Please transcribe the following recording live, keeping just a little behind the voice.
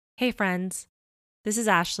Hey friends, this is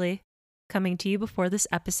Ashley, coming to you before this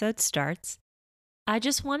episode starts. I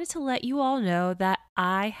just wanted to let you all know that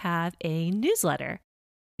I have a newsletter.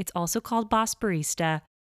 It's also called Boss Barista,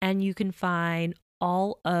 and you can find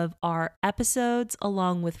all of our episodes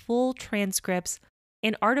along with full transcripts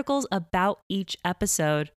and articles about each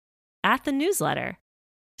episode at the newsletter.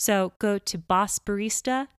 So go to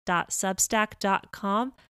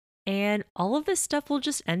bossbarista.substack.com and all of this stuff will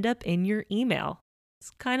just end up in your email.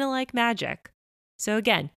 It's kind of like magic. So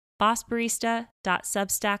again,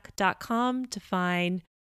 bossbarista.substack.com to find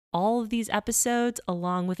all of these episodes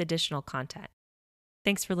along with additional content.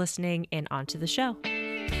 Thanks for listening and on to the show.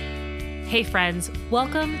 Hey friends,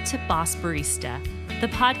 welcome to Boss Barista, the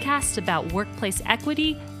podcast about workplace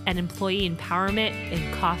equity and employee empowerment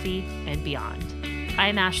in coffee and beyond.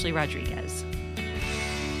 I'm Ashley Rodriguez.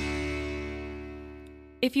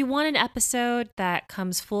 If you want an episode that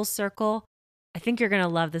comes full circle, I think you're going to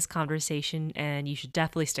love this conversation and you should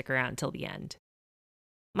definitely stick around until the end.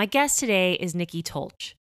 My guest today is Nikki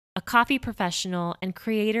Tolch, a coffee professional and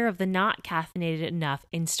creator of the Not Caffeinated Enough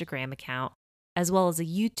Instagram account, as well as a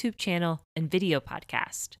YouTube channel and video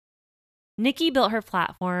podcast. Nikki built her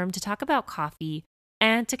platform to talk about coffee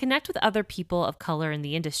and to connect with other people of color in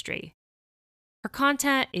the industry. Her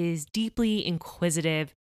content is deeply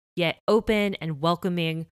inquisitive, yet open and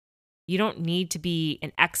welcoming. You don't need to be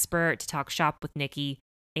an expert to talk shop with Nikki,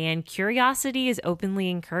 and curiosity is openly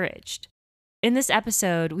encouraged. In this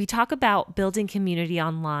episode, we talk about building community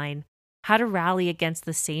online, how to rally against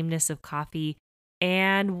the sameness of coffee,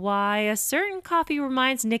 and why a certain coffee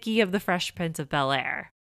reminds Nikki of the Fresh Prince of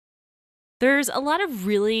Bel-Air. There's a lot of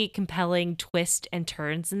really compelling twists and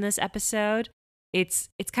turns in this episode. It's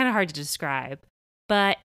kind of hard to describe,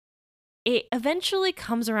 but it eventually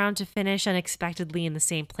comes around to finish unexpectedly in the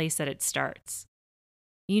same place that it starts.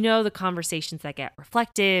 You know, the conversations that get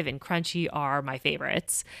reflective and crunchy are my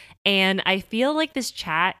favorites, and I feel like this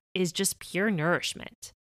chat is just pure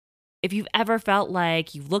nourishment. If you've ever felt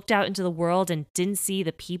like you looked out into the world and didn't see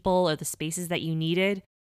the people or the spaces that you needed,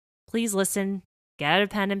 please listen, get out a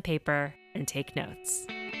pen and paper, and take notes.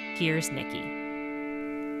 Here's Nikki.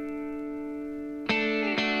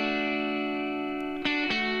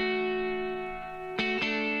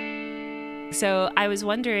 So I was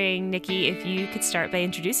wondering, Nikki, if you could start by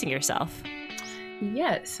introducing yourself.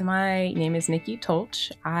 Yes, my name is Nikki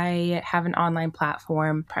Tolch. I have an online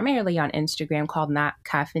platform primarily on Instagram called Not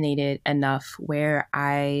Caffeinated Enough, where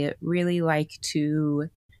I really like to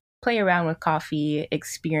play around with coffee,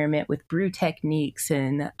 experiment with brew techniques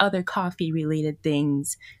and other coffee-related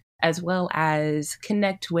things, as well as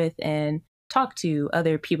connect with and talk to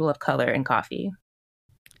other people of color in coffee.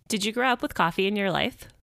 Did you grow up with coffee in your life?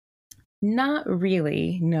 Not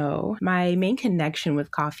really, no. My main connection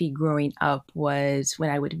with coffee growing up was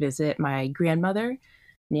when I would visit my grandmother.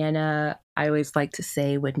 Nana, I always like to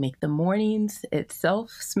say, would make the mornings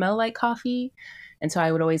itself smell like coffee. And so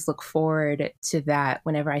I would always look forward to that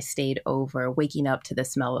whenever I stayed over, waking up to the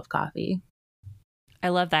smell of coffee. I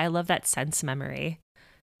love that. I love that sense memory.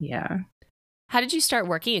 Yeah. How did you start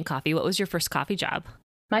working in coffee? What was your first coffee job?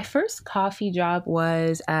 My first coffee job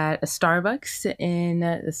was at a Starbucks in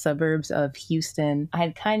the suburbs of Houston. I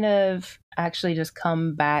had kind of actually just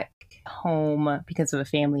come back home because of a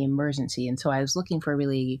family emergency. And so I was looking for a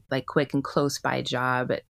really quick and close by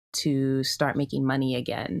job to start making money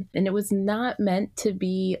again. And it was not meant to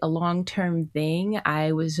be a long-term thing.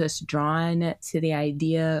 I was just drawn to the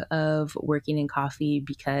idea of working in coffee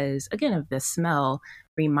because, again, of the smell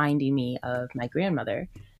reminding me of my grandmother.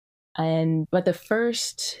 But the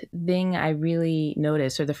first thing I really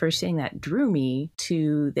noticed, or the first thing that drew me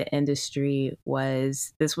to the industry,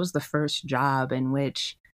 was this was the first job in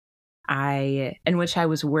which I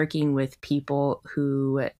was working with people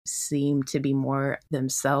who seemed to be more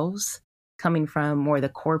themselves, coming from more the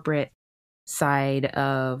corporate side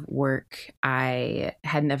of work. I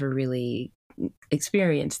had never really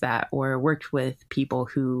experienced that or worked with people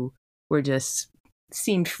who were just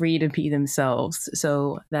seemed free to be themselves.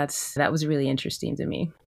 So that was really interesting to me.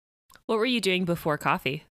 What were you doing before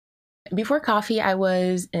coffee? Before coffee, I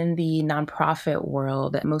was in the nonprofit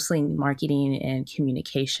world, mostly marketing and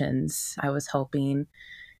communications. I was helping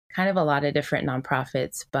kind of a lot of different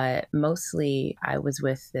nonprofits, but mostly I was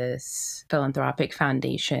with this philanthropic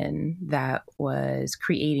foundation that was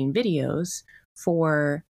creating videos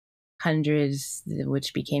for hundreds,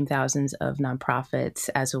 which became thousands of nonprofits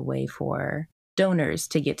as a way for donors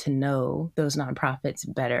to get to know those nonprofits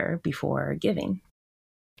better before giving.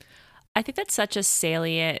 I think that's such a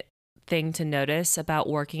salient thing to notice about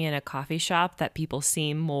working in a coffee shop, that people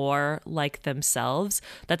seem more like themselves.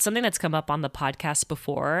 That's something that's come up on the podcast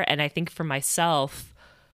before. And I think for myself,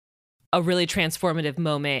 a really transformative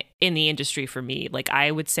moment in the industry for me. Like,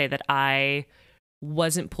 I would say that I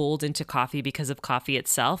wasn't pulled into coffee because of coffee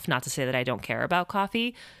itself. Not to say that I don't care about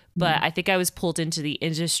coffee, but I think I was pulled into the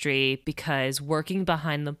industry because working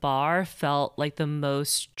behind the bar felt like the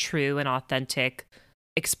most true and authentic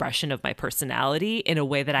expression of my personality in a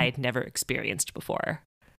way that I had never experienced before.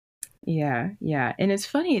 Yeah, yeah. And it's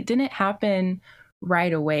funny, it didn't happen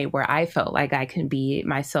right away where I felt like I could be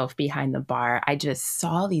myself behind the bar. I just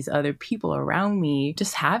saw these other people around me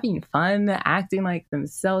just having fun, acting like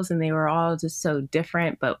themselves, and they were all just so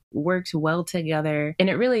different but worked well together.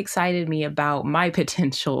 And it really excited me about my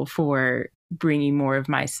potential for bringing more of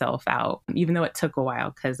myself out, even though it took a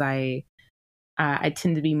while because I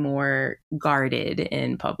tend to be more guarded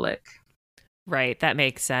in public. Right. That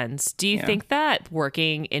makes sense. Do you think that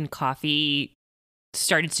working in coffee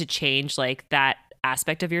started to change like that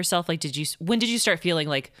aspect of yourself? Like, when did you start feeling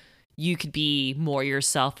like you could be more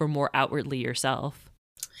yourself or more outwardly yourself?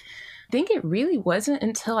 I think it really wasn't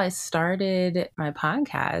until I started my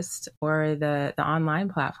podcast or the online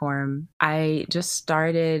platform. I just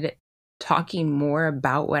started talking more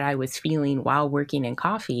about what I was feeling while working in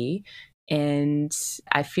coffee. And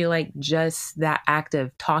I feel like just that act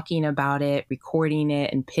of talking about it, recording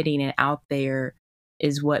it, and putting it out there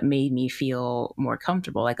is what made me feel more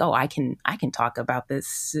comfortable. Like, oh, I can talk about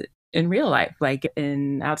this in real life, like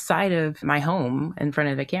in outside of my home in front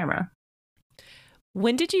of a camera.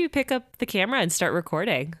 When did you pick up the camera and start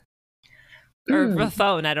recording? Or the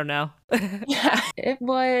phone? I don't know. Yeah, it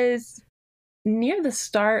was near the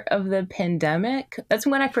start of the pandemic. That's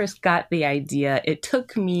when I first got the idea. It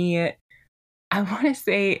took me, I want to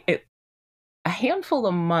say, a handful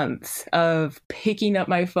of months of picking up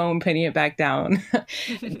my phone, putting it back down,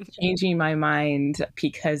 changing my mind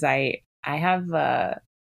because I have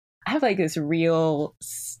like this real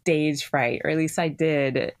stage fright, or at least I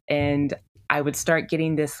did, and I would start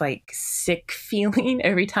getting this like sick feeling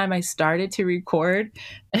every time I started to record,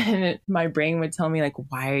 and my brain would tell me like,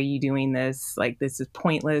 "Why are you doing this? Like, this is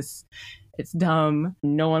pointless. It's dumb.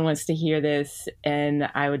 No one wants to hear this." And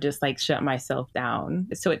I would just like shut myself down.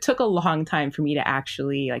 So it took a long time for me to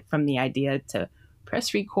actually, like, from the idea to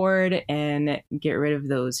press record and get rid of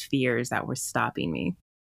those fears that were stopping me.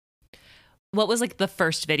 What was like the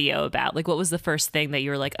first video about? Like, what was the first thing that you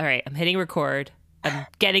were like, all right, I'm hitting record, I'm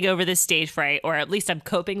getting over this stage fright, or at least I'm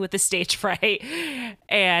coping with the stage fright,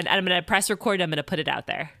 and I'm going to press record, I'm going to put it out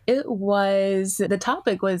there? The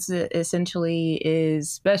topic was essentially,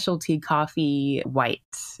 is specialty coffee white?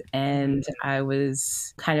 And I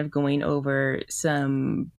was kind of going over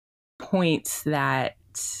some points that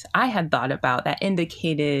I had thought about that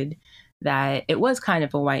indicated that it was kind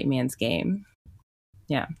of a white man's game.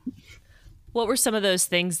 Yeah. What were some of those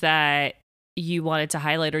things that you wanted to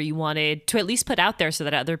highlight, or you wanted to at least put out there so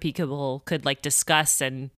that other people could like discuss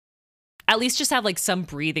and at least just have like some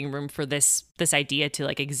breathing room for this idea to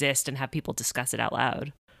like exist and have people discuss it out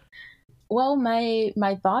loud? Well, my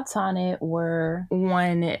thoughts on it were,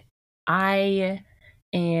 one, I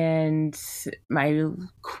and my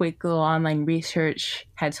quick little online research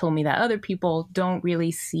had told me that other people don't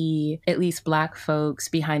really see at least Black folks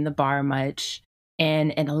behind the bar much.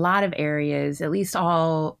 And in a lot of areas, at least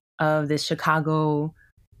all of the Chicago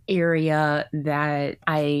area that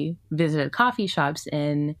I visited coffee shops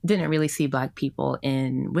in, didn't really see Black people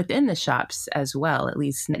within the shops as well. At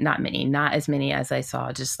least not as many as I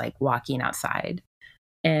saw just like walking outside.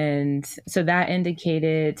 And so that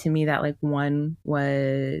indicated to me that like one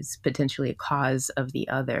was potentially a cause of the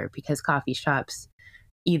other, because coffee shops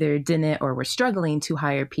either didn't or were struggling to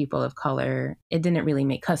hire people of color. It didn't really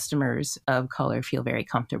make customers of color feel very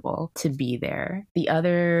comfortable to be there. The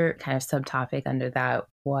other kind of subtopic under that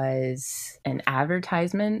was in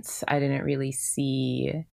advertisements. I didn't really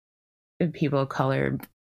see people of color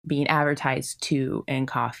being advertised to in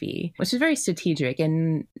coffee, which is very strategic.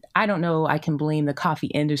 And I don't know, I can blame the coffee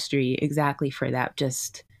industry exactly for that.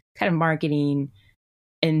 Just kind of marketing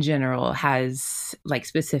in general has like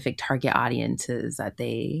specific target audiences that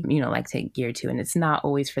they, like to gear to. And it's not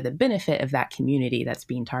always for the benefit of that community that's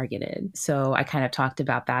being targeted. So I kind of talked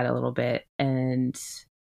about that a little bit. And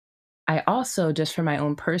I also, just from my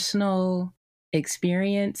own personal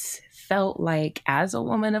experience, felt like as a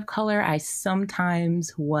woman of color, I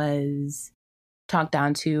sometimes was talked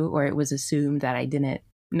down to, or it was assumed that I didn't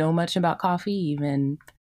know much about coffee, even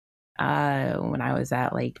when I was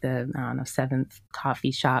at like the, seventh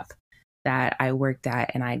coffee shop that I worked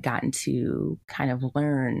at, and I'd gotten to kind of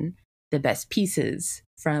learn the best pieces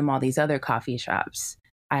from all these other coffee shops,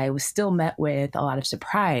 I was still met with a lot of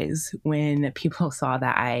surprise when people saw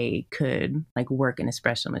that I could like work an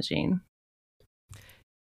espresso machine.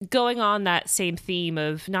 Going on that same theme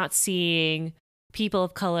of not seeing people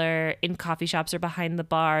of color in coffee shops or behind the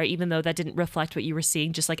bar, even though that didn't reflect what you were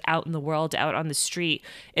seeing just like out in the world, out on the street,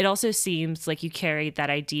 it also seems like you carried that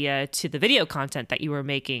idea to the video content that you were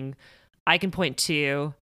making. I can point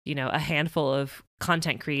to, a handful of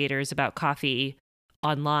content creators about coffee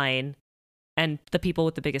online, and the people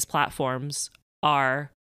with the biggest platforms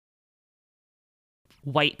are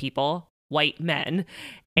white people, white men.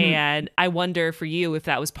 And I wonder for you if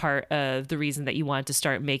that was part of the reason that you wanted to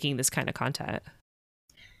start making this kind of content.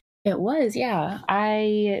 It was, yeah.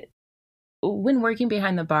 When working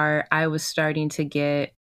behind the bar, I was starting to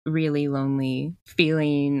get really lonely,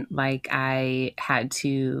 feeling like I had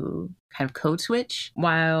to kind of code switch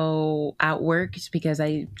while at work because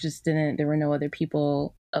there were no other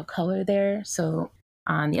people of color there. So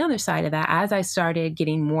on the other side of that, as I started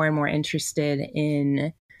getting more and more interested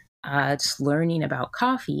in just learning about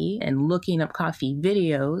coffee and looking up coffee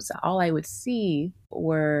videos, all I would see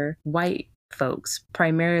were white folks,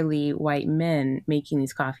 primarily white men, making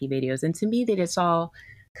these coffee videos. And to me, they just all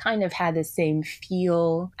kind of had the same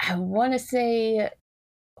feel. I want to say,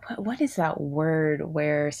 what is that word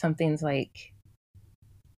where something's like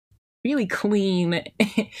really clean?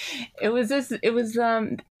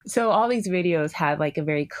 So all these videos had like a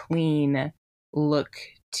very clean look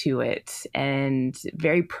to it and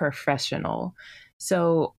very professional.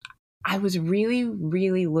 So I was really,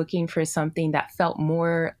 really looking for something that felt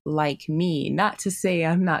more like me. Not to say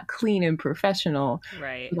I'm not clean and professional,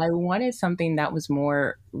 right? But I wanted something that was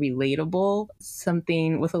more relatable,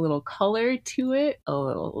 something with a little color to it, a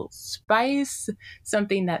little spice,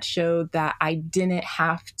 something that showed that I didn't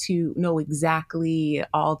have to know exactly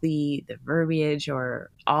all the verbiage or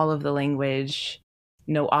all of the language,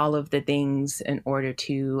 know all of the things in order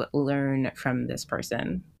to learn from this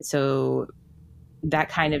person. So that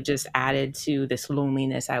kind of just added to this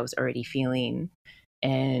loneliness I was already feeling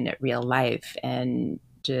in real life and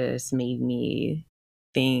just made me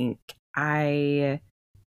think I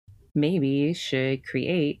maybe should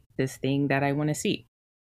create this thing that I want to see.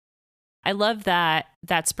 I love that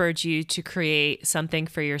spurred you to create something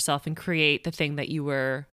for yourself and create the thing that you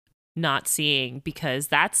were not seeing, because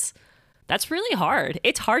that's really hard.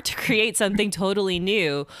 It's hard to create something totally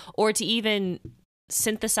new, or to even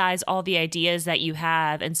synthesize all the ideas that you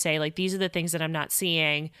have and say, like, these are the things that I'm not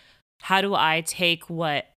seeing. How do I take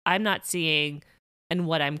what I'm not seeing and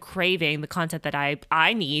what I'm craving, the content that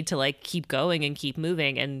I need to like keep going and keep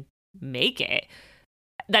moving and make it?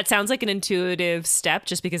 That sounds like an intuitive step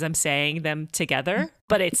just because I'm saying them together,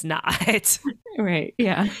 but it's not. Right.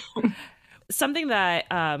 Yeah. Something that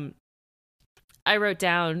I wrote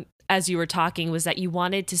down as you were talking was that you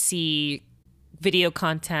wanted to see video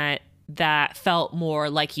content that felt more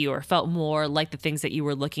like you, or felt more like the things that you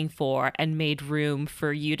were looking for, and made room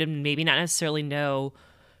for you to maybe not necessarily know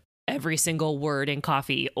every single word in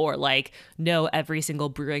coffee or like know every single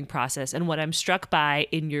brewing process. And what I'm struck by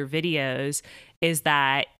in your videos is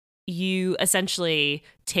that you essentially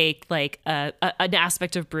take like an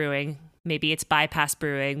aspect of brewing. Maybe it's bypass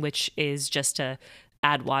brewing, which is just to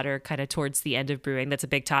add water kind of towards the end of brewing. That's a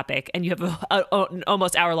big topic. And you have an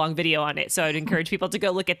almost hour-long video on it. So I'd encourage people to go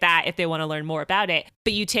look at that if they want to learn more about it.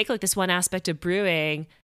 But you take like this one aspect of brewing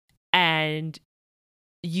and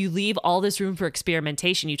you leave all this room for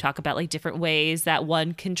experimentation. You talk about like different ways that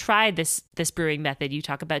one can try this brewing method. You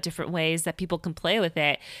talk about different ways that people can play with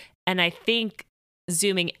it. And I think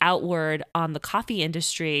zooming outward on the coffee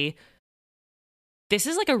industry, this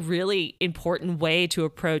is like a really important way to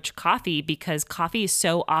approach coffee, because coffee is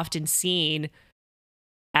so often seen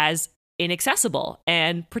as inaccessible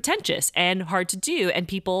and pretentious and hard to do. And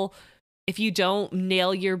people, if you don't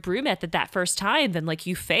nail your brew method that first time, then like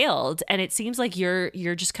you failed. And it seems like you're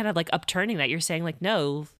just kind of like upturning that. You're saying like,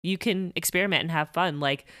 no, you can experiment and have fun.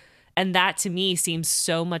 Like, and that to me seems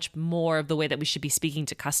so much more of the way that we should be speaking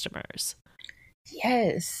to customers.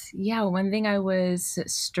 Yes. Yeah. One thing I was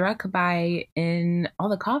struck by in all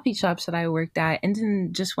the coffee shops that I worked at, and then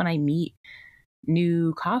just when I meet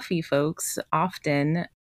new coffee folks, often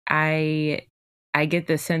I get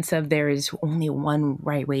the sense of there is only one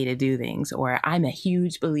right way to do things, or I'm a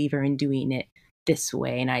huge believer in doing it this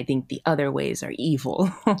way, and I think the other ways are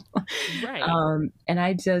evil. Right. And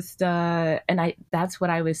I just that's what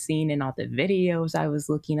I was seeing in all the videos I was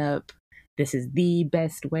looking up. This is the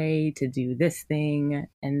best way to do this thing.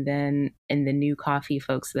 And then in the new coffee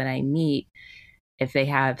folks that I meet, if they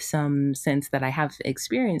have some sense that I have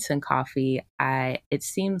experience in coffee, it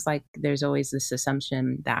seems like there's always this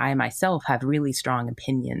assumption that I myself have really strong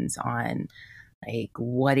opinions on like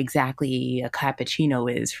what exactly a cappuccino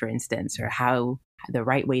is, for instance, or how the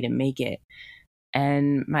right way to make it.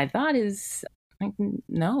 And my thought is like,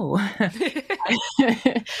 no.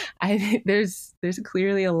 I think there's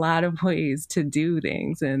clearly a lot of ways to do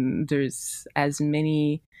things, and there's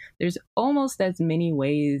almost as many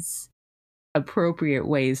ways, appropriate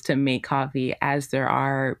ways to make coffee as there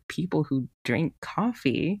are people who drink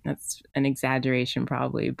coffee. That's an exaggeration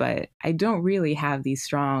probably, but I don't really have these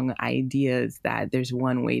strong ideas that there's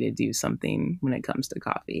one way to do something when it comes to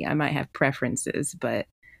coffee. I might have preferences, but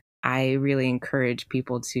I really encourage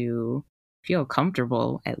people to feel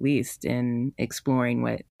comfortable at least in exploring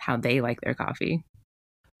how they like their coffee.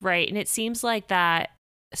 Right. And it seems like that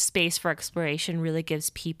space for exploration really gives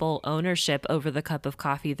people ownership over the cup of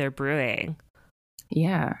coffee they're brewing.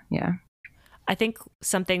 Yeah. I think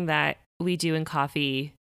something that we do in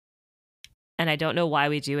coffee, and I don't know why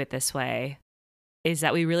we do it this way, is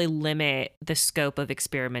that we really limit the scope of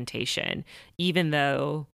experimentation, even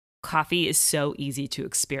though coffee is so easy to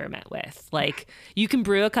experiment with. Like, you can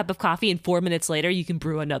brew a cup of coffee and 4 minutes later you can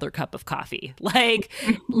brew another cup of coffee. Like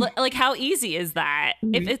how easy is that?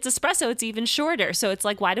 If it's espresso, it's even shorter. So it's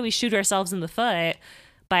like, why do we shoot ourselves in the foot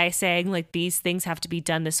by saying like these things have to be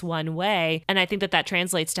done this one way? And I think that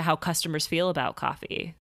translates to how customers feel about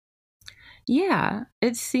coffee. Yeah,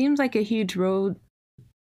 it seems like a huge roadblock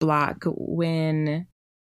when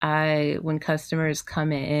customers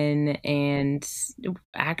come in and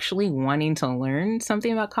actually wanting to learn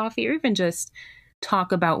something about coffee, or even just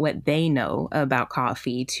talk about what they know about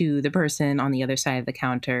coffee to the person on the other side of the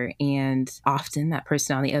counter. And often that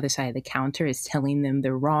person on the other side of the counter is telling them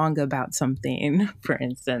they're wrong about something, for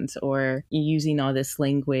instance, or using all this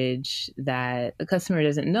language that the customer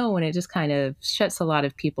doesn't know. And it just kind of shuts a lot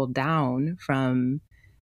of people down from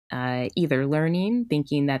either learning,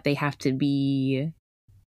 thinking that they have to be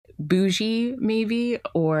bougie maybe,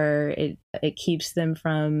 or it keeps them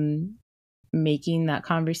from making that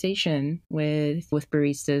conversation with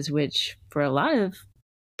baristas, which for a lot of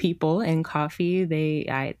people in coffee,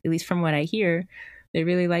 at least from what I hear, they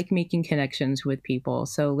really like making connections with people.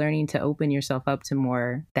 So learning to open yourself up to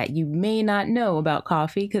more that you may not know about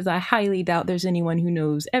coffee, because I highly doubt there's anyone who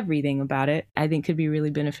knows everything about it, I think could be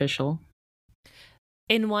really beneficial.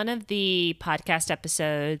 In one of the podcast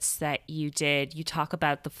episodes that you did, you talk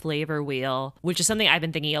about the flavor wheel, which is something I've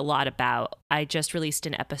been thinking a lot about. I just released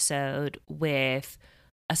an episode with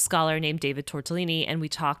a scholar named David Tortellini, and we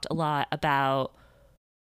talked a lot about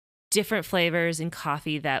different flavors in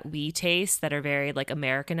coffee that we taste that are very like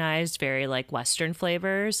Americanized, very like Western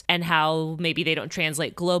flavors, and how maybe they don't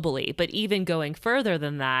translate globally. But even going further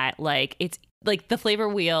than that, like it's like the flavor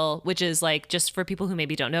wheel, which is like, just for people who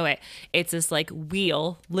maybe don't know it, it's this like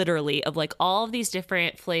wheel literally of like all of these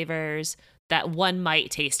different flavors that one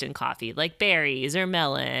might taste in coffee, like berries or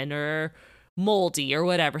melon or moldy or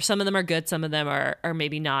whatever. Some of them are good, some of them are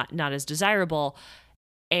maybe not as desirable.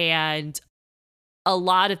 And a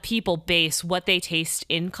lot of people base what they taste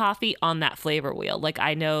in coffee on that flavor wheel. Like,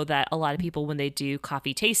 I know that a lot of people, when they do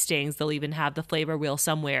coffee tastings, they'll even have the flavor wheel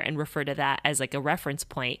somewhere and refer to that as like a reference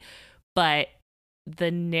point. But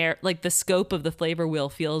the scope of the flavor wheel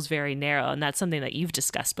feels very narrow, and that's something that you've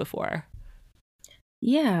discussed before.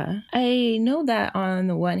 Yeah, I know that on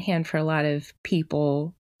the one hand, for a lot of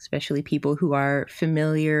people, especially people who are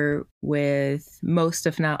familiar with most,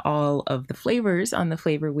 if not all, of the flavors on the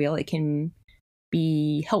flavor wheel, it can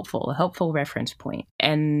be a helpful reference point.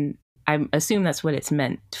 And I assume that's what it's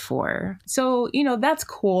meant for. So, that's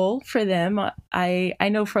cool for them. I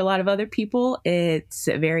know for a lot of other people, it's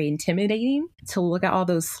very intimidating to look at all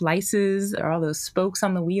those slices or all those spokes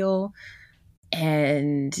on the wheel.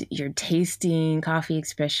 And you're tasting coffee,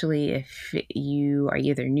 especially if you are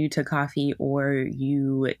either new to coffee or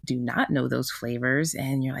you do not know those flavors.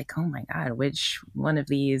 And you're like, oh my God, which one of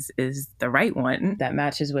these is the right one that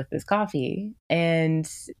matches with this coffee? And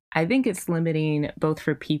I think it's limiting both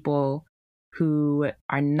for people who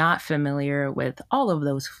are not familiar with all of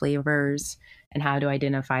those flavors and how to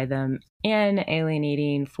identify them, and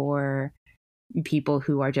alienating for people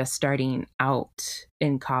who are just starting out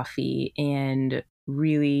in coffee and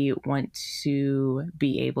really want to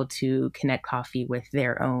be able to connect coffee with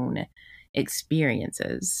their own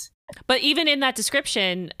experiences. But even in that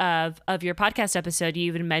description of your podcast episode, you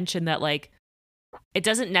even mentioned that like it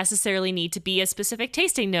doesn't necessarily need to be a specific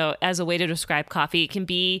tasting note as a way to describe coffee. It can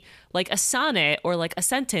be like a sonnet or like a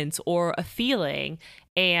sentence or a feeling.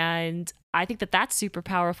 And I think that that's super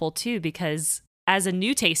powerful too, because as a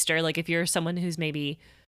new taster, like if you're someone who's maybe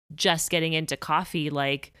just getting into coffee,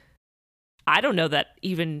 like I don't know that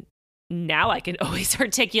even now I can always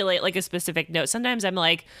articulate like a specific note. Sometimes I'm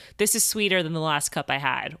like, this is sweeter than the last cup I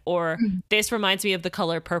had, or this reminds me of the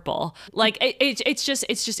color purple. Like it's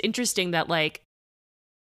just interesting that like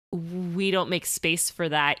we don't make space for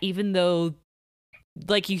that, even though,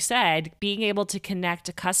 like you said, being able to connect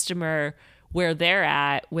a customer where they're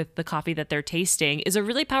at with the coffee that they're tasting is a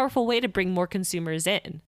really powerful way to bring more consumers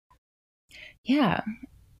in. Yeah.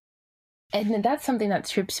 And that's something that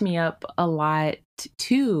trips me up a lot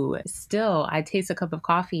too. Still, I taste a cup of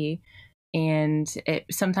coffee and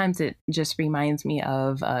sometimes it just reminds me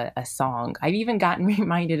of a song. I've even gotten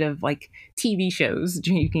reminded of like TV shows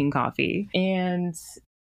drinking coffee. And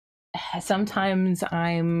sometimes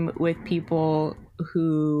I'm with people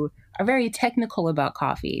who are very technical about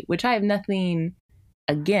coffee, which I have nothing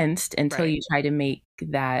against until you try to make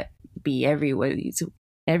that be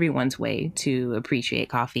everyone's way to appreciate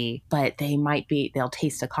coffee. But they'll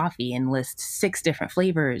taste a coffee and list 6 different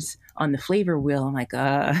flavors on the flavor wheel. I'm like,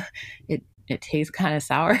 it tastes kind of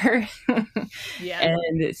sour. Yeah.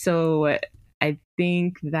 And so I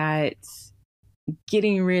think that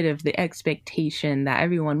getting rid of the expectation that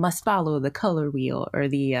everyone must follow the color wheel or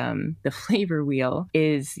the flavor wheel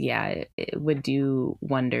it would do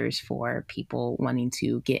wonders for people wanting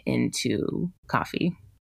to get into coffee.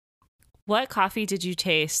 What coffee did you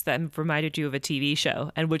taste that reminded you of a TV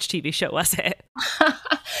show, and which TV show was it?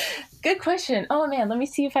 Good question. Oh man, let me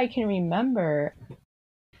see if I can remember.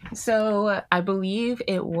 So I believe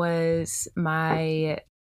it was my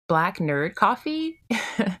Black Nerd coffee.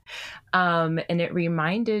 And it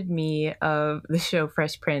reminded me of the show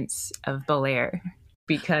Fresh Prince of Bel-Air,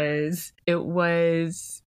 because it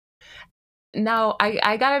was... Now,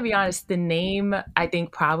 I gotta be honest, the name I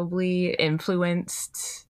think probably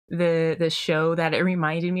influenced the show that it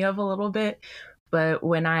reminded me of a little bit. But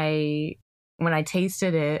when I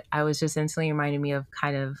tasted it, I was just instantly reminded me of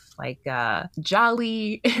kind of like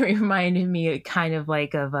jolly. It reminded me kind of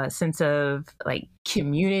like of a sense of like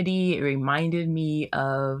community. It reminded me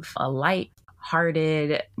of a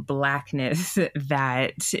light-hearted Blackness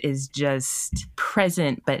that is just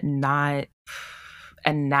present but not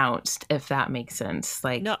announced, if that makes sense.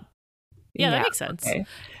 Like, no. Yeah, that makes sense. Okay.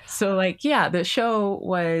 So like, yeah, the show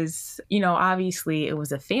was, obviously it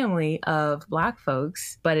was a family of Black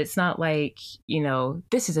folks, but it's not like,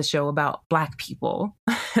 this is a show about Black people.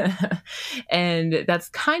 And that's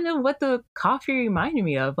kind of what the coffee reminded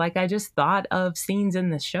me of. Like, I just thought of scenes in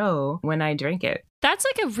the show when I drank it. That's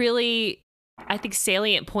like a really, I think,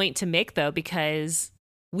 salient point to make, though, because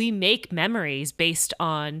we make memories based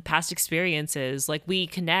on past experiences. Like, we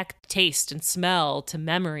connect taste and smell to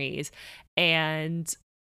memories. And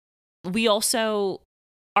we also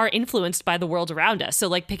are influenced by the world around us. So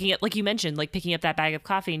like picking up, like you mentioned, like picking up that bag of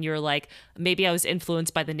coffee and you're like, maybe I was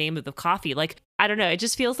influenced by the name of the coffee. Like, I don't know. It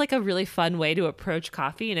just feels like a really fun way to approach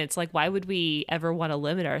coffee. And it's like, why would we ever want to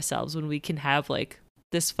limit ourselves when we can have like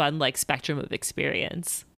this fun, like spectrum of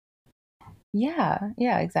experience? Yeah,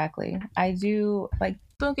 exactly. I do, like,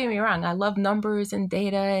 don't get me wrong, I love numbers and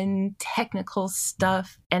data and technical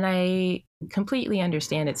stuff, and I completely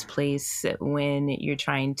understand its place when you're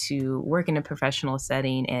trying to work in a professional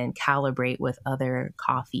setting and calibrate with other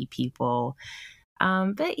coffee people.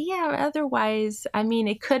 But yeah, otherwise, I mean,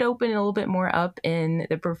 it could open a little bit more up in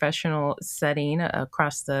the professional setting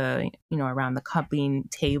across the, around the cupping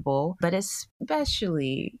table, but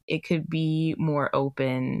especially it could be more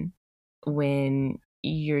open when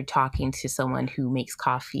you're talking to someone who makes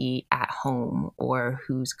coffee at home or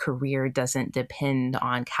whose career doesn't depend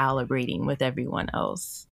on calibrating with everyone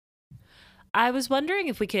else. I was wondering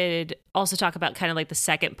if we could also talk about kind of like the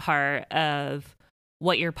second part of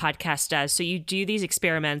what your podcast does. So you do these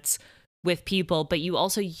experiments with people, but you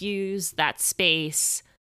also use that space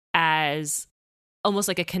as almost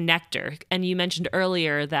like a connector. And you mentioned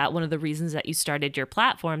earlier that one of the reasons that you started your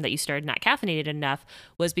platform, that you started Not Caffeinated Enough,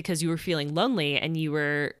 was because you were feeling lonely and you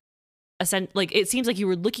were like, it seems like you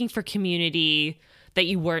were looking for community that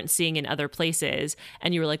you weren't seeing in other places.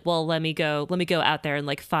 And you were like, well, let me go out there and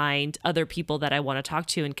like find other people that I want to talk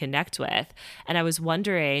to and connect with. And I was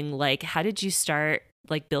wondering, like, how did you start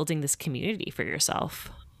like building this community for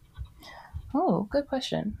yourself? Oh, good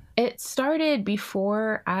question. It started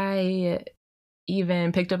before I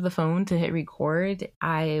even picked up the phone to hit record.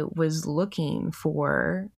 I was looking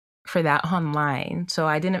for that online. So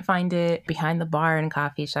I didn't find it behind the bar in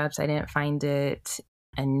coffee shops. I didn't find it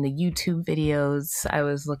in the YouTube videos I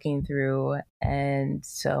was looking through. And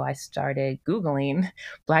so I started Googling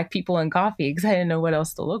Black people and coffee because I didn't know what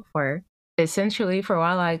else to look for. essentially for a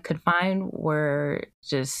while I could find were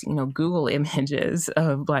just, Google images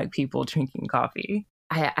of Black people drinking coffee.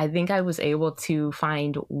 I think I was able to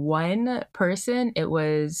find one person. It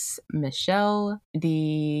was Michelle,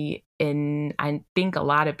 in I think a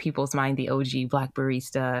lot of people's mind, the OG Black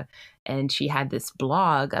barista. And she had this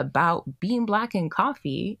blog about being Black in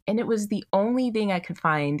coffee. And it was the only thing I could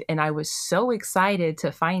find. And I was so excited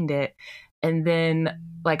to find it. And then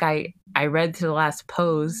like I read to the last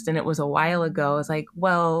post and it was a while ago. I was like,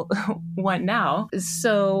 well, what now?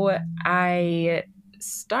 So I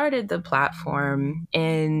started the platform,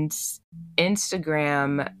 and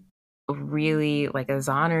Instagram really, like as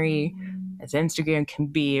honorary as Instagram can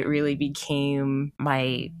be, it really became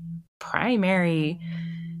my primary,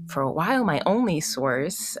 for a while, my only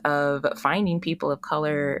source of finding people of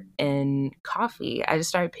color in coffee. I just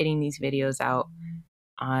started putting these videos out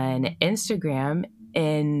on Instagram,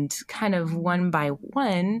 and kind of one by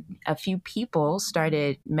one, a few people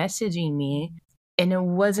started messaging me, and it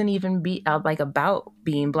wasn't even like about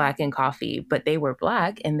being Black in coffee, but they were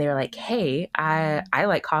Black and they're like, hey, I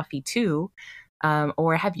like coffee too.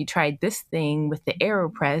 Or have you tried this thing with the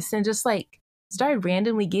AeroPress? And just like started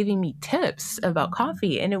randomly giving me tips about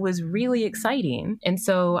coffee. And it was really exciting. And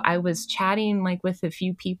so I was chatting like with a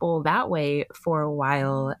few people that way for a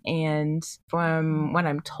while. And from what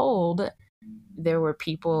I'm told, there were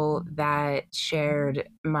people that shared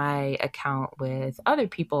my account with other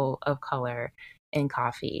people of color in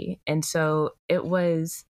coffee. And so it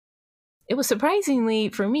was surprisingly,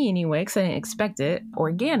 for me anyway, because I didn't expect it,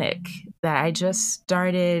 organic, that I just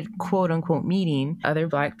started quote unquote meeting other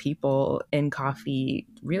Black people in coffee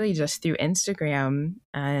really just through Instagram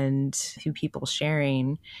and through people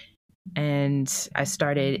sharing. And I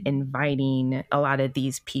started inviting a lot of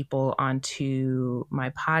these people onto my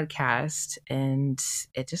podcast, and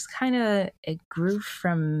it just it grew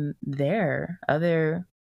from there. Other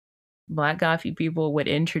Black coffee people would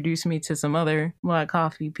introduce me to some other Black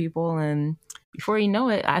coffee people, and before you know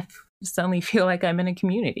it, I suddenly feel like I'm in a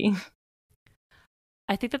community.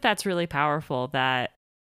 I think that that's really powerful, that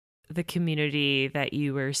the community that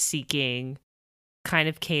you were seeking kind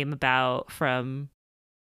of came about from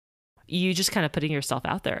you just kind of putting yourself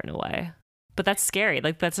out there in a way. But that's scary.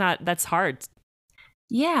 Like that's hard.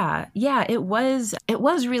 Yeah, it was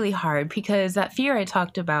really hard, because that fear I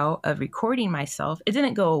talked about of recording myself, it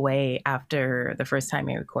didn't go away after the first time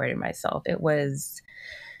I recorded myself. It was,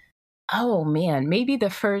 oh man, maybe the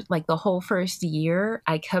whole first year,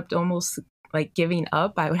 I kept almost like giving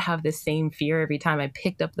up. I would have the same fear every time I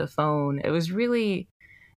picked up the phone. It was really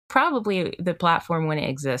probably the platform wouldn't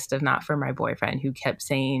exist if not for my boyfriend, who kept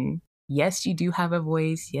saying, yes, you do have a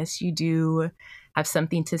voice. Yes, you do have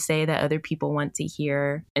something to say that other people want to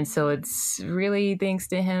hear. And so it's really thanks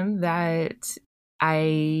to him that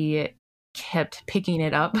I kept picking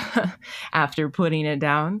it up after putting it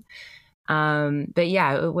down. But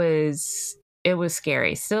yeah, it was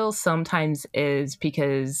scary. Still sometimes is,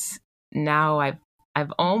 because now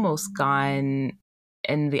I've almost gone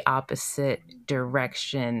in the opposite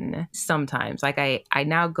direction sometimes. Like I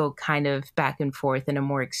now go kind of back and forth in a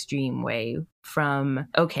more extreme way from,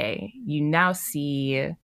 okay, you now see,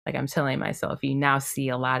 like I'm telling myself, you now see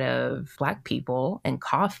a lot of Black people and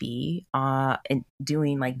coffee and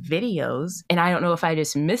doing like videos. And I don't know if I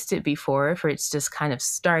just missed it before, if it's just kind of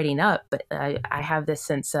starting up, but I have this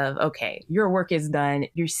sense of, okay, your work is done.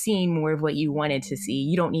 You're seeing more of what you wanted to see.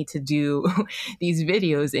 You don't need to do these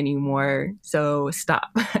videos anymore. So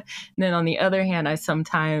stop. And then on the other hand, I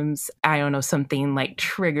sometimes, I don't know, something like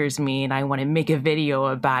triggers me and I want to make a video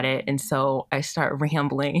about it. And so I start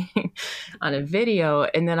rambling on a video,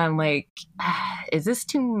 and then I'm like, is this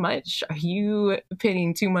too much? Are you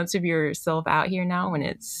putting too much of yourself out here now when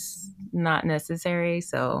it's not necessary?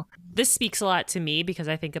 So this speaks a lot to me, because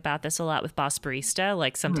I think about this a lot with Boss Barista.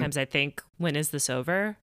 Like sometimes I think, when is this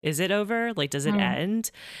over? Is it over? Like, does it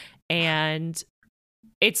end? And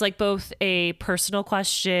it's like both a personal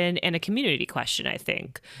question and a community question, I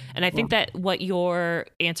think. And I think that what your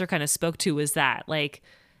answer kind of spoke to was that, like,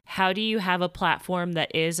 how do you have a platform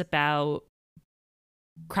that is about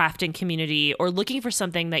crafting community or looking for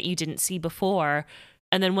something that you didn't see before,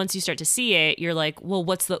 and then once you start to see it, you're like, well,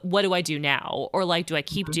 what do I do now? Or like, do I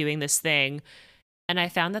keep doing this thing? And I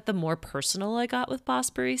found that the more personal I got with Boss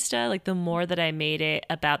Barista, like the more that I made it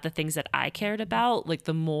about the things that I cared about, like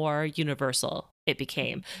the more universal it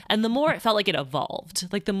became. And the more it felt like it evolved,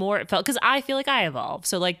 like the more it felt, because I feel like I evolve.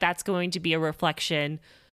 So like that's going to be a reflection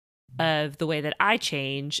of the way that I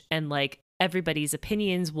change, and like everybody's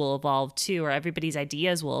opinions will evolve too, or everybody's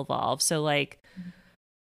ideas will evolve. So like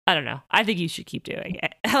I don't know. I think you should keep doing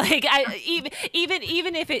it. Like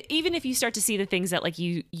even if you start to see the things that like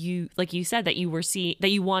you like you said that you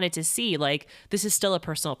wanted to see, like this is still a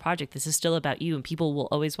personal project. This is still about you, and people will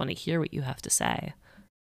always want to hear what you have to say.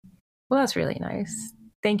 Well, that's really nice.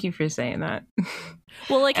 Thank you for saying that.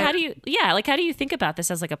 Well, like how do you think about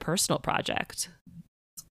this as like a personal project?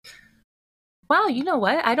 Wow, you know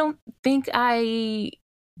what? I don't think I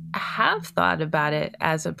have thought about it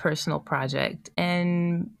as a personal project,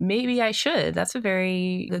 and maybe I should. That's a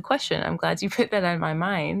very good question. I'm glad you put that on my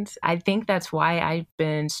mind. I think that's why I've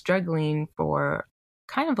been struggling for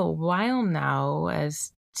kind of a while now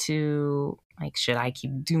as to like, should I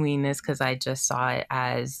keep doing this? Because I just saw it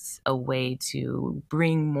as a way to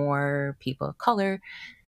bring more people of color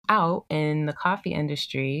out in the coffee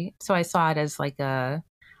industry. So I saw it as like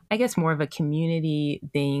I guess more of a community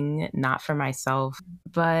thing, not for myself,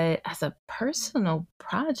 but as a personal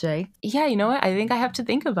project. Yeah, you know what? I think I have to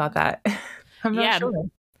think about that. I'm not sure.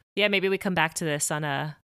 Yeah, maybe we come back to this on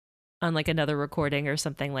like another recording or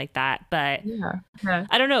something like that. But yeah.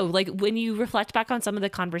 I don't know, like when you reflect back on some of the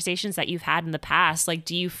conversations that you've had in the past, like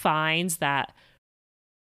do you find that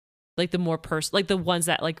like the more like the ones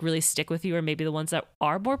that like really stick with you, or maybe the ones that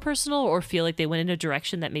are more personal or feel like they went in a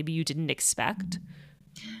direction that maybe you didn't expect?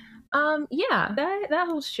 Yeah, that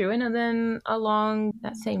holds true. And then along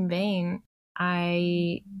that same vein,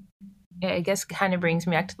 I guess kind of brings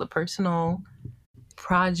me back to the personal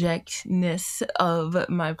projectness of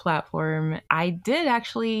my platform. I did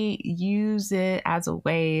actually use it as a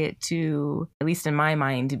way to, at least in my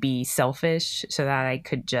mind, be selfish so that I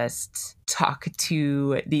could just talk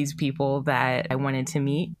to these people that I wanted to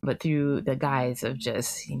meet, but through the guise of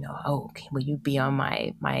just, oh, okay, will you be on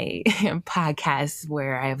my podcast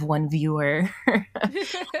where I have one viewer?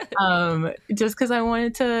 Just because I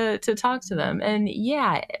wanted to talk to them. And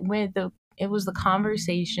yeah, it was the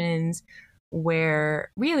conversations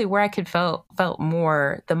where I could felt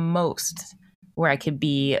more the most, where I could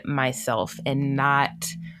be myself and not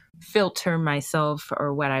filter myself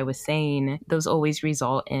or what I was saying. Those always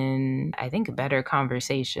result in, I think, better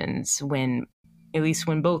conversations at least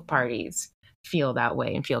when both parties feel that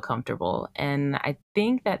way and feel comfortable. And I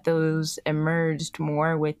think that those emerged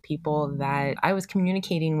more with people that I was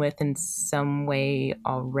communicating with in some way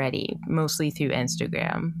already, mostly through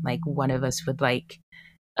Instagram. Like one of us would like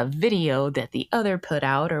a video that the other put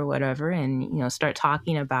out or whatever, and start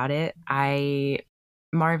talking about it.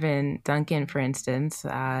 Marvin Duncan, for instance,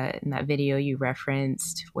 in that video you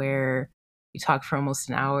referenced where you talked for almost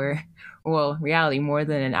an hour, well, reality more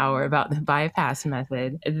than an hour, about the bypass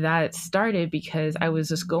method. That started because I was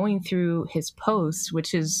just going through his posts,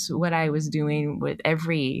 which is what I was doing with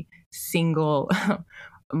every single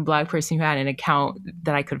Black person who had an account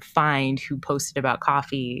that I could find who posted about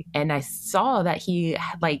coffee. And I saw that he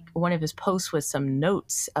like one of his posts was some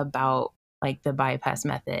notes about like the bypass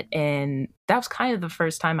method. And that was kind of the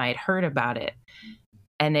first time I had heard about it.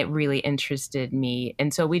 And it really interested me.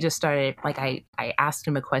 And so we just started, like, I asked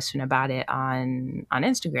him a question about it on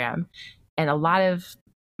Instagram. And a lot of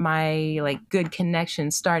my like good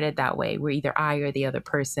connections started that way, where either I or the other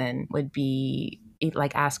person would be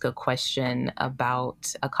like ask a question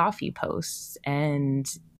about a coffee post. And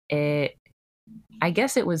I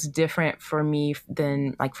guess it was different for me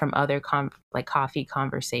than like from other coffee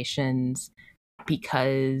conversations,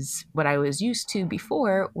 because what I was used to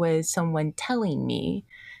before was someone telling me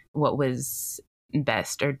what was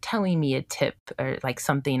best, or telling me a tip or like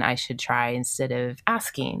something I should try instead of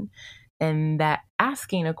asking. And that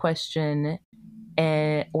asking a question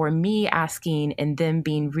or me asking and then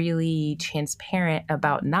being really transparent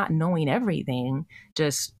about not knowing everything,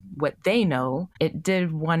 just what they know, it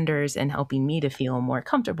did wonders in helping me to feel more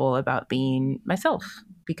comfortable about being myself,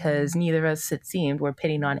 because neither of us, it seemed, were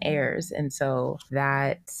putting on airs. And so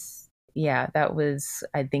that was,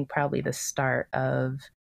 I think, probably the start of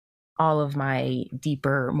all of my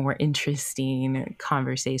deeper, more interesting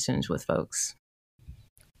conversations with folks.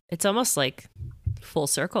 It's almost like full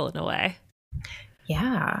circle in a way.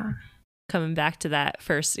 Yeah. Coming back to that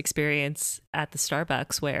first experience at the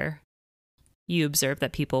Starbucks where you observed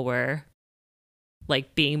that people were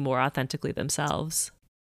like being more authentically themselves.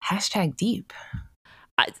 #deep.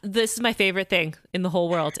 This is my favorite thing in the whole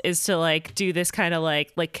world, is to like do this kind of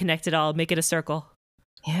like connect it all, make it a circle.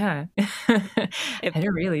 Yeah. I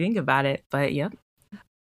didn't really think about it, but yep.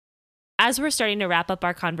 As we're starting to wrap up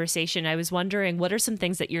our conversation, I was wondering, what are some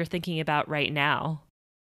things that you're thinking about right now?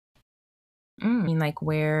 I mean, like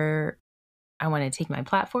where I want to take my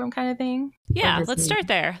platform kind of thing? Yeah, let's start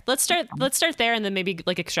there. Let's start there and then maybe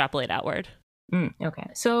like extrapolate outward.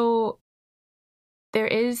 Okay. So There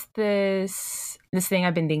is this thing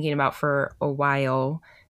I've been thinking about for a while,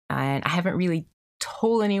 and I haven't really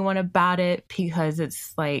told anyone about it because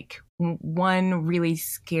it's like one, really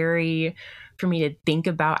scary for me to think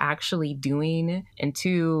about actually doing, and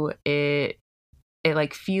two, it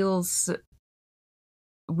like feels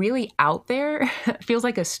really out there. It feels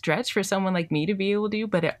like a stretch for someone like me to be able to do,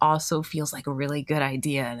 but it also feels like a really good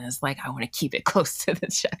idea. And it's like, I want to keep it close to the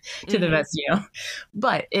to the vest,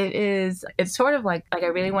 But it's sort of like I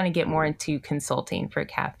really want to get more into consulting for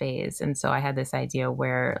cafes. And so I had this idea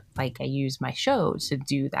where like I use my show to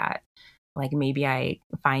do that. Like maybe I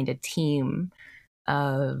find a team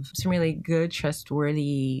of some really good,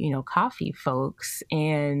 trustworthy, coffee folks,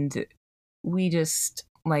 and we just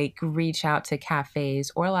like reach out to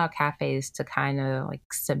cafes or allow cafes to kind of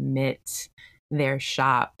like submit their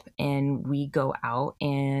shop, and we go out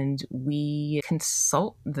and we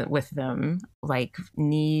consult with them, like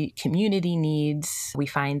community needs. We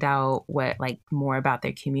find out what like more about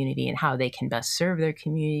their community and how they can best serve their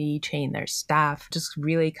community, train their staff, just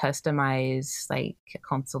really customize like a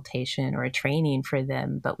consultation or a training for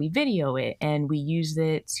them. But we video it and we use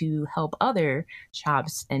it to help other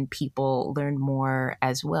shops and people learn more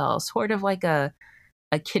as well, sort of like a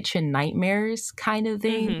kitchen nightmares kind of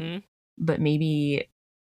thing. Mm-hmm. But maybe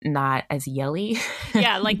not as yelly.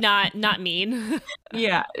 Yeah, like not mean.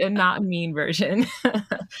 Yeah, a not mean version.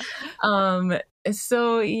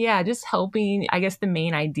 So yeah, just helping. I guess the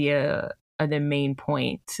main idea or the main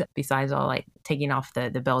point, besides all like taking off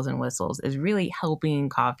the bells and whistles, is really helping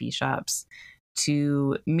coffee shops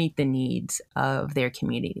to meet the needs of their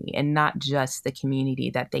community, and not just the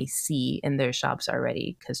community that they see in their shops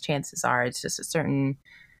already. Because chances are it's just a certain,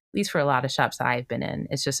 at least for a lot of shops that I've been in,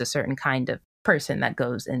 it's just a certain kind of person that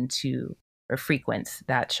goes into or frequents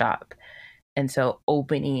that shop. And so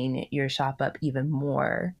opening your shop up even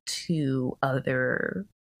more to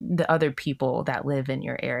the other people that live in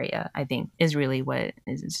your area, I think is really what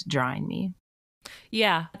is drawing me.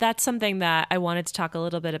 Yeah, that's something that I wanted to talk a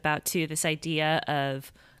little bit about too, this idea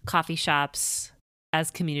of coffee shops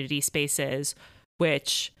as community spaces,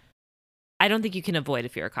 which I don't think you can avoid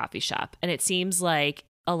if you're a coffee shop. And it seems like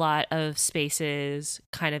a lot of spaces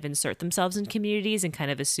kind of insert themselves in communities and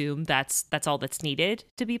kind of assume that's all that's needed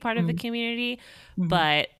to be part of the community. Mm-hmm.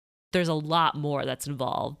 But there's a lot more that's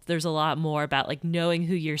involved. There's a lot more about like knowing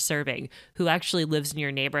who you're serving, who actually lives in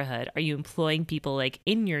your neighborhood. Are you employing people like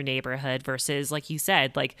in your neighborhood versus, like you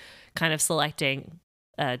said, like kind of selecting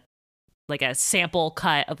like a sample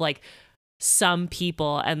cut of like some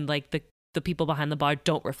people, and like the people behind the bar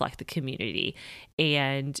don't reflect the community.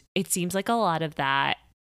 And it seems like a lot of that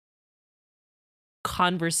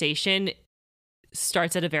conversation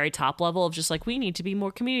starts at a very top level of just like, we need to be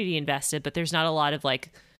more community invested, but there's not a lot of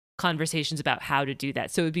like conversations about how to do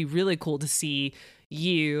that. So it'd be really cool to see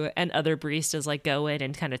you and other baristas like go in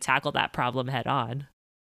and kind of tackle that problem head on.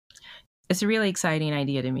 It's a really exciting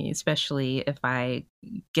idea to me, especially if I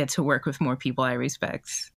get to work with more people I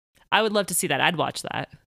respect. I would love to see that. I'd watch that.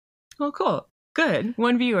 Oh, cool. Good.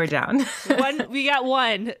 One viewer down. We got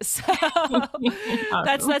one. So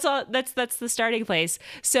Awesome. that's all. That's the starting place.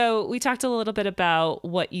 So we talked a little bit about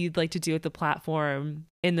what you'd like to do with the platform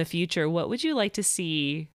in the future. What would you like to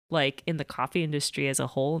see like in the coffee industry as a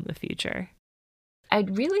whole in the future?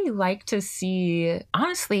 I'd really like to see,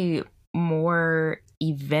 honestly, more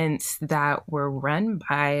events that were run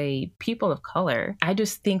by people of color. I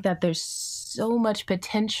just think that there's so much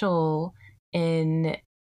potential in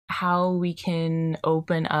how we can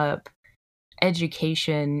open up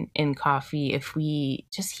education in coffee if we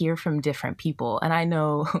just hear from different people. And I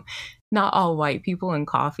know not all white people in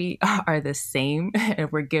coffee are the same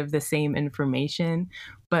and we give the same information,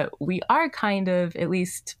 but we are kind of, at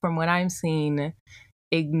least from what I'm seeing,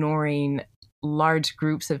 ignoring large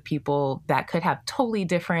groups of people that could have totally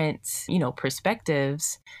different,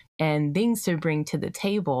 perspectives and things to bring to the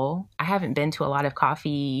table. I haven't been to a lot of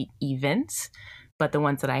coffee events, but the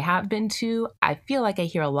ones that I have been to, I feel like I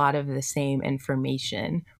hear a lot of the same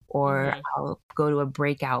information, or I'll go to a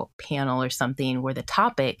breakout panel or something where the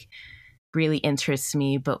topic really interests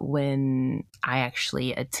me. But when I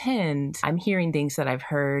actually attend, I'm hearing things that I've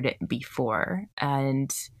heard before.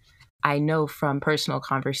 And I know from personal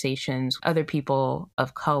conversations with other people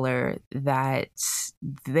of color that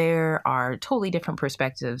there are totally different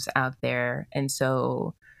perspectives out there. And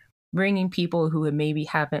so bringing people who maybe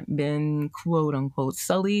haven't been quote unquote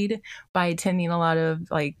sullied by attending a lot of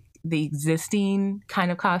like the existing kind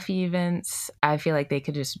of coffee events, I feel like they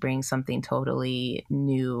could just bring something totally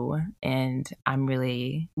new. And I'm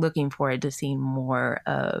really looking forward to seeing more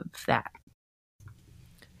of that.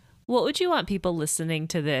 What would you want people listening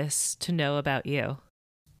to this to know about you?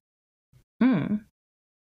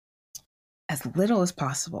 As little as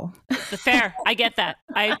possible. Fair. I get that.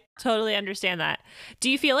 I totally understand that. Do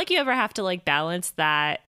you feel like you ever have to like balance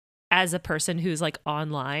that as a person who's like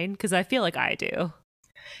online? Because I feel like I do.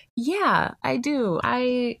 Yeah, I do.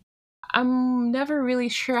 I'm never really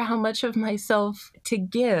sure how much of myself to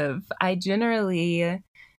give. I generally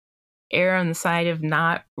err on the side of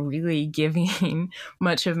not really giving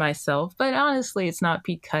much of myself, but honestly, it's not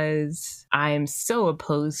because I'm so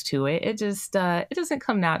opposed to it. It just it doesn't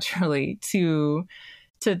come naturally to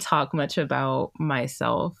talk much about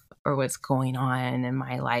myself or what's going on in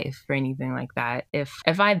my life or anything like that. If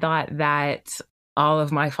I thought that all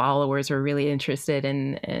of my followers were really interested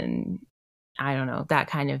in I don't know, that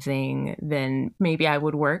kind of thing, then maybe I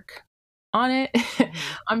would work on it,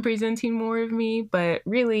 on presenting more of me. But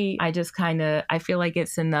really, I feel like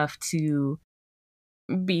it's enough to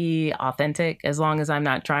be authentic as long as I'm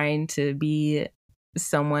not trying to be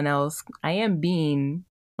someone else. I am being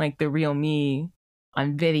like the real me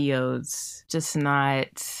on videos, just not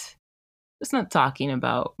talking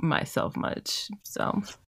about myself much. So,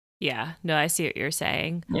 yeah, no, I see what you're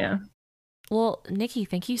saying. Yeah. Well, Nikki,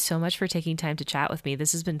 thank you so much for taking time to chat with me.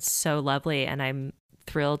 This has been so lovely, and I'm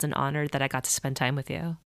thrilled and honored that I got to spend time with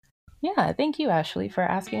you. Yeah, thank you, Ashley, for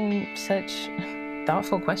asking such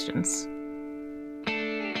thoughtful questions.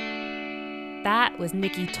 That was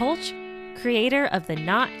Nikki Tolch, creator of the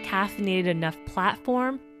Not Caffeinated Enough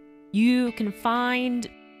platform. You can find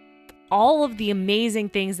all of the amazing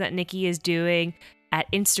things that Nikki is doing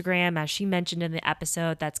at Instagram, as she mentioned in the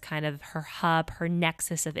episode. That's kind of her hub, her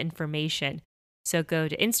nexus of information. So go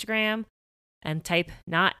to Instagram and type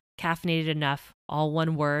Not Caffeinated Enough, all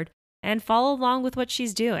one word, and follow along with what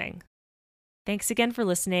she's doing. Thanks again for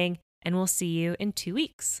listening, and we'll see you in 2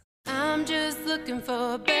 weeks. I'm just looking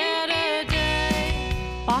for a better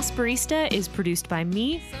day. Boss Barista is produced by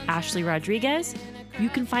me, Ashley Rodriguez. You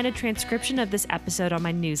can find a transcription of this episode on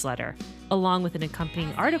my newsletter, along with an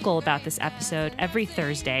accompanying article about this episode every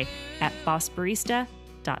Thursday at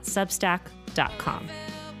bossbarista.substack.com.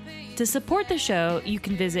 To support the show, you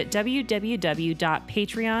can visit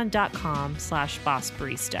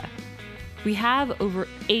www.patreon.com/bossbarista. We have over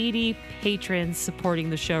 80 patrons supporting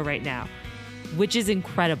the show right now, which is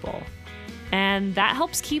incredible. And that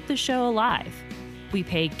helps keep the show alive. We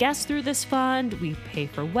pay guests through this fund, we pay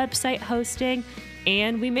for website hosting,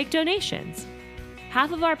 and we make donations.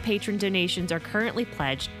 Half of our patron donations are currently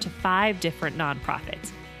pledged to 5 different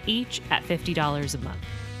nonprofits, each at $50 a month.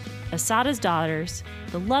 Asada's Daughters,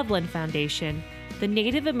 the Loveland Foundation, the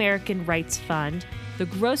Native American Rights Fund, the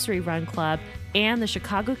Grocery Run Club, and the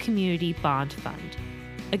Chicago Community Bond Fund.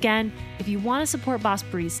 Again, if you want to support Boss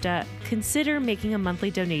Barista, consider making a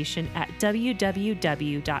monthly donation at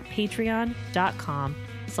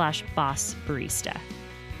www.patreon.com/bossbarista.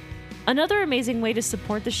 Another amazing way to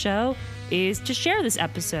support the show is to share this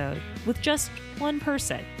episode with just one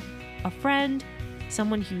person, a friend,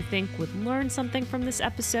 someone who you think would learn something from this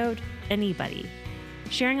episode, anybody.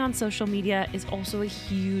 Sharing on social media is also a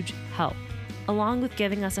huge help, along with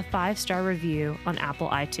giving us a 5-star review on Apple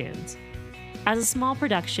iTunes. As a small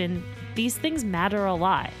production, these things matter a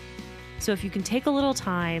lot. So if you can take a little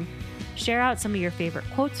time, share out some of your favorite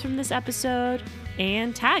quotes from this episode,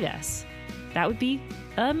 and tag us, that would be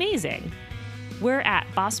amazing. We're at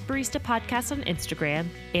Boss Barista Podcast on Instagram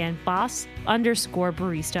and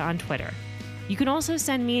boss_barista on Twitter. You can also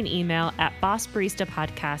send me an email at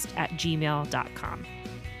bossbaristapodcast@gmail.com.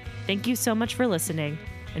 Thank you so much for listening,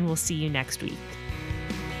 and we'll see you next week.